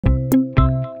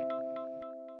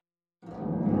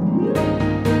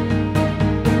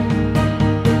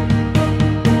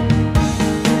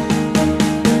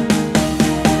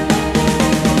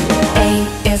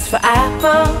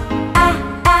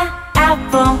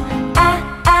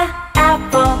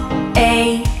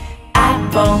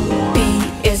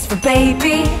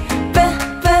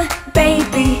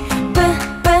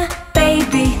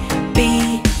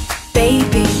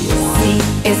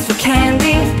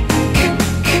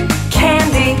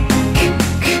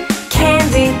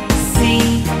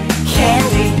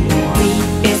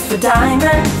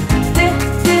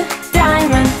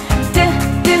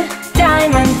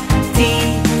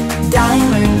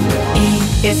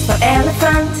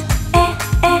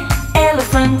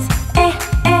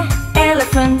elephant.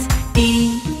 Elephant.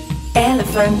 E,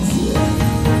 elephant.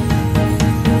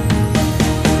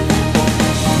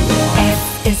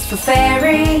 F is for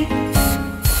fairy.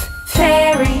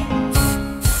 Fairy.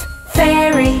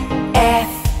 Fairy. F,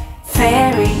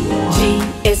 fairy. G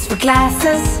is for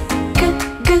glasses.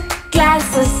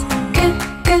 Glasses.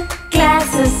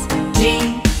 Glasses. G,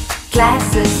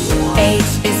 glasses.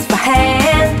 H is for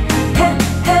hand.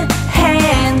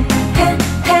 Hand.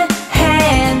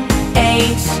 Hand.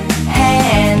 H,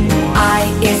 hand. I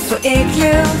is for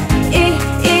igloo.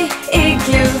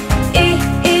 Igloo.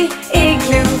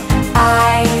 Igloo.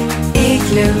 I,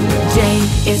 igloo. J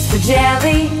is for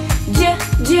jelly.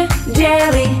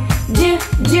 Jelly.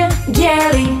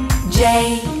 Jelly. J,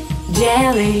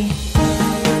 jelly.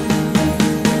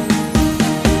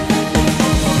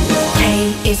 K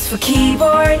is for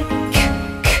keyboard.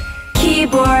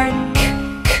 Keyboard.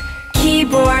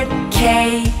 Keyboard.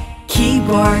 K,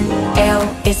 keyboard. L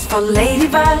is for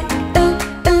ladybug.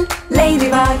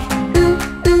 Ladybug.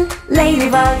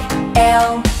 Ladybug.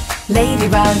 L,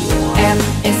 ladybug. M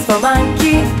is for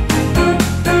monkey.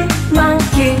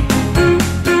 Monkey.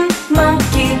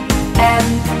 Monkey. M,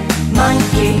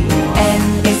 monkey. N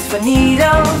is for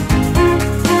needle.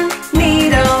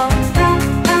 Needle.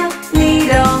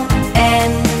 Needle.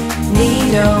 N,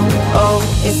 needle. O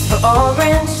is for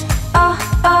orange.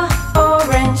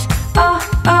 Orange.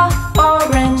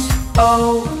 Orange. O,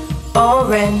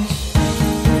 orange.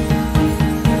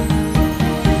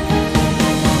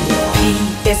 P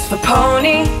is for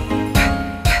pony.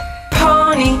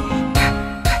 Pony.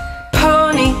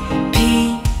 Pony. P,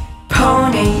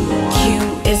 pony. Q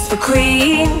is for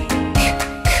queen.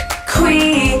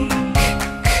 Queen.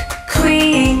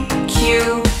 Queen.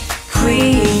 Q,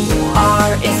 queen.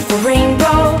 R is for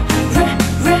rainbow.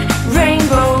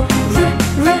 Rainbow.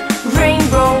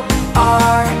 Rainbow.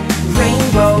 R,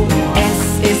 rainbow. S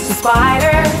is for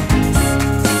spider.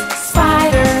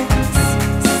 Spider.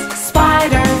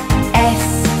 Spider. S,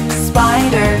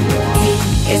 spider. T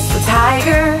is for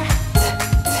tiger.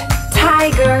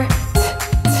 Tiger.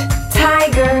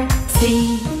 Tiger. T,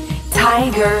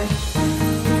 tiger.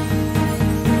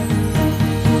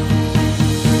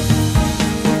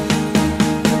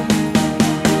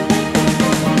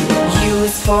 U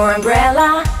is for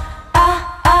umbrella.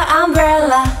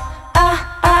 Umbrella.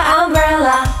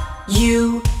 Umbrella.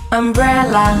 U,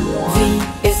 umbrella. V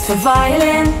is for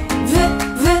violin.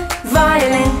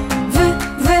 Violin.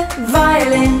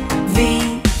 Violin. V,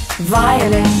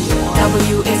 violin.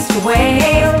 W is for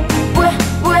whale.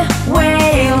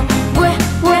 Whale.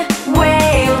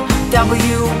 Whale.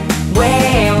 W,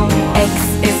 whale. X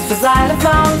is for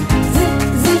xylophone.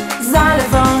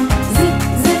 Xylophone.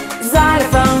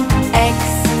 Xylophone. X,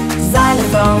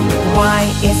 xylophone. Y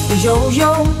is for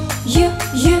yo-yo.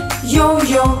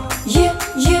 Yo-yo.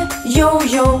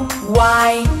 Yo-yo.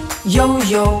 Y,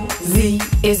 yo-yo. Z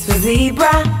is for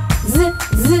zebra.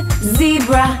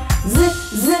 Zebra.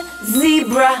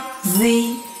 Zebra. Z,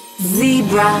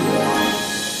 zebra.